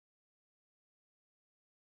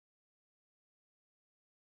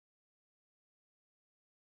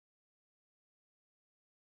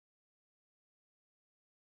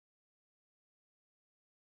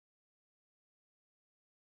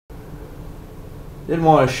Did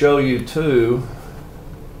want to show you too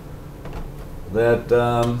that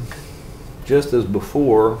just as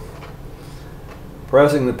before,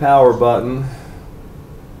 pressing the power button,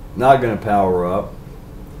 not going to power up.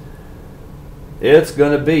 It's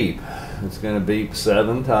going to beep. It's going to beep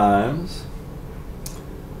 7 times.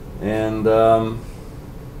 And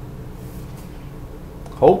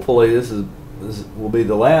hopefully this will be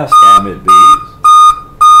the last time it beeps.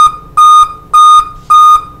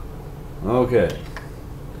 Okay.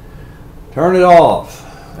 Turn it off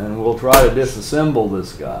and we'll try to disassemble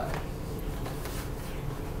this guy.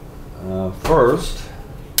 First,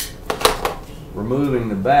 removing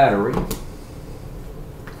the battery.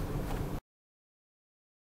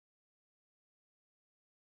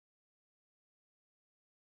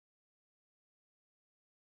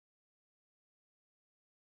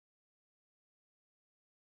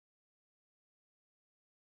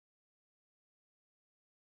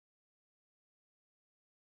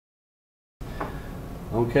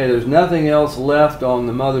 Okay, there's nothing else left on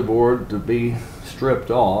the motherboard to be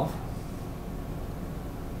stripped off.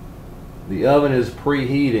 The oven is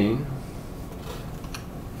preheating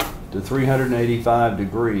to 385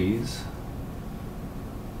 degrees,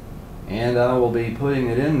 and I will be putting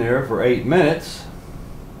it in there for 8 minutes,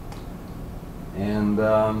 and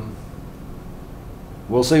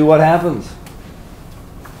we'll see what happens.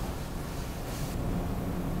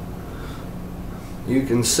 You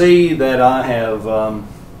can see that I have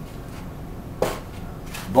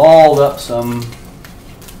balled up some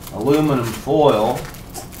aluminum foil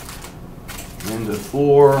into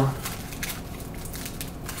 4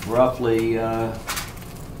 roughly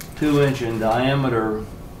 2-inch in diameter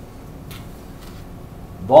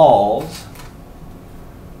balls,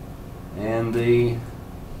 and the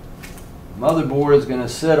motherboard is going to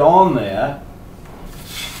sit on that,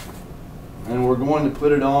 and we're going to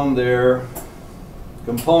put it on there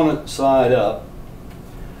component side up,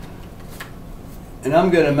 and I'm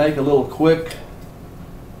going to make a little quick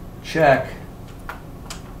check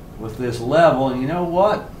with this level, and you know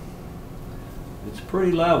what? It's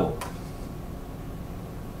pretty level.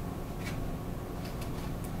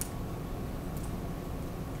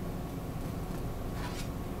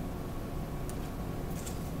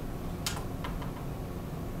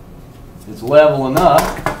 It's level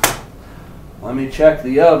enough. Let me check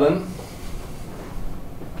the oven.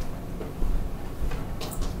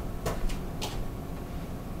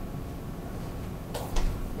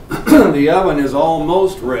 The oven is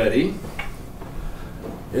almost ready.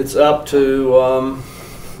 It's up to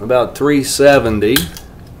about 370.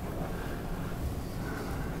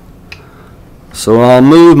 So I'll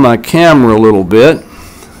move my camera a little bit.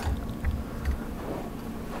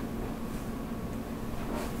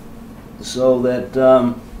 So that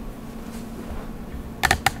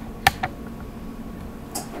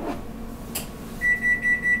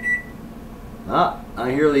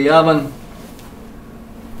I hear the oven.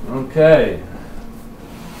 Okay.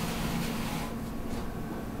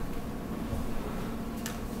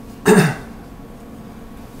 And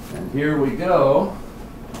here we go.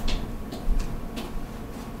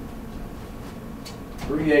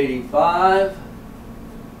 385.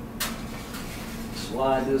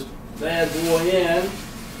 Slide this bad boy in.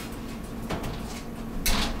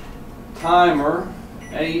 Timer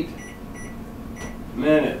 8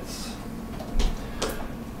 minutes.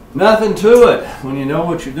 Nothing to it when you know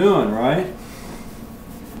what you're doing, right?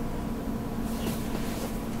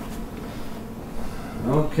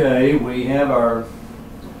 Okay, we have our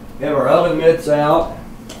oven mitts out.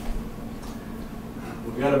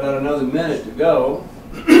 We've got about another minute to go.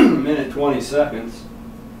 Minute 20 seconds.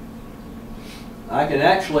 I can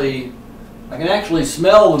actually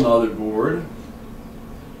smell the motherboard.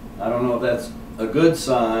 I don't know if that's a good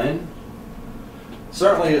sign.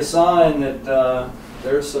 Certainly a sign that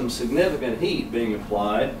there's some significant heat being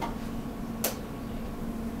applied.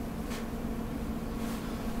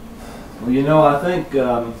 Well, you know, I think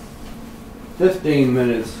 15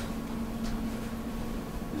 minutes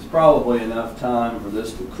is probably enough time for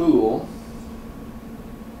this to cool.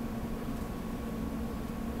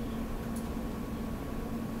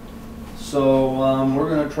 So we're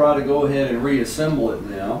going to try to go ahead and reassemble it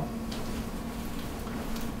now.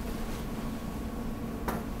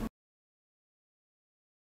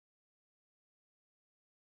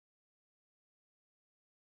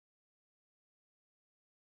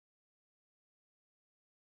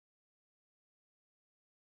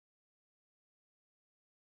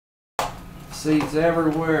 Seats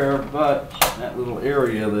everywhere but that little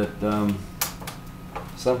area that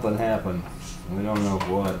something happened. We don't know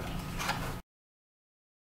what.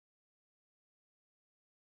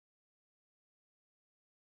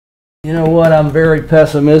 You know what? I'm very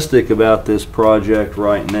pessimistic about this project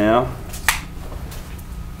right now.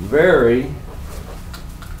 Very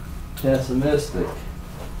pessimistic.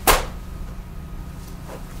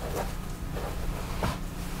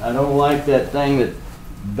 I don't like that thing that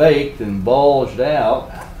baked and bulged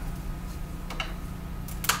out.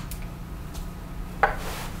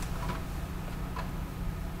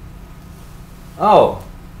 Oh,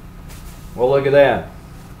 well, look at that.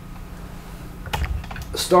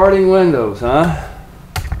 Starting Windows, huh?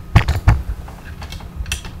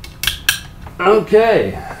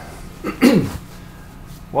 Okay.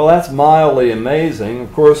 Well, that's mildly amazing.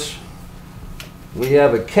 Of course, we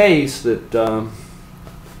have a case that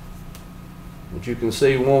you can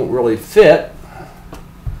see won't really fit.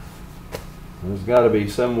 There's got to be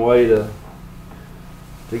some way to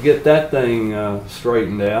get that thing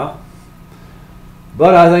straightened out.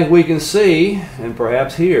 But I think we can see, and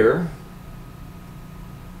perhaps hear,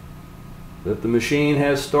 that the machine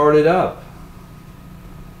has started up,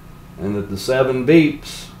 and that the 7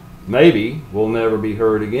 beeps, maybe, will never be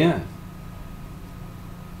heard again.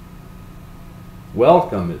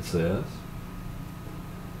 Welcome, it says.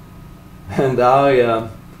 And I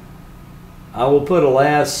will put a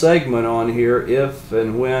last segment on here if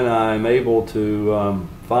and when I'm able to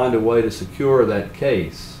find a way to secure that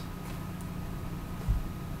case.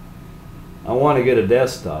 I want to get a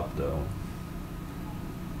desktop though.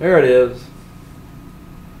 There it is.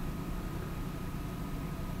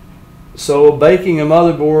 So baking a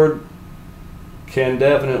motherboard can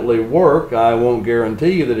definitely work. I won't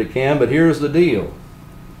guarantee you that it can, but here's the deal.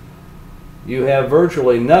 You have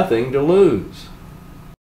virtually nothing to lose.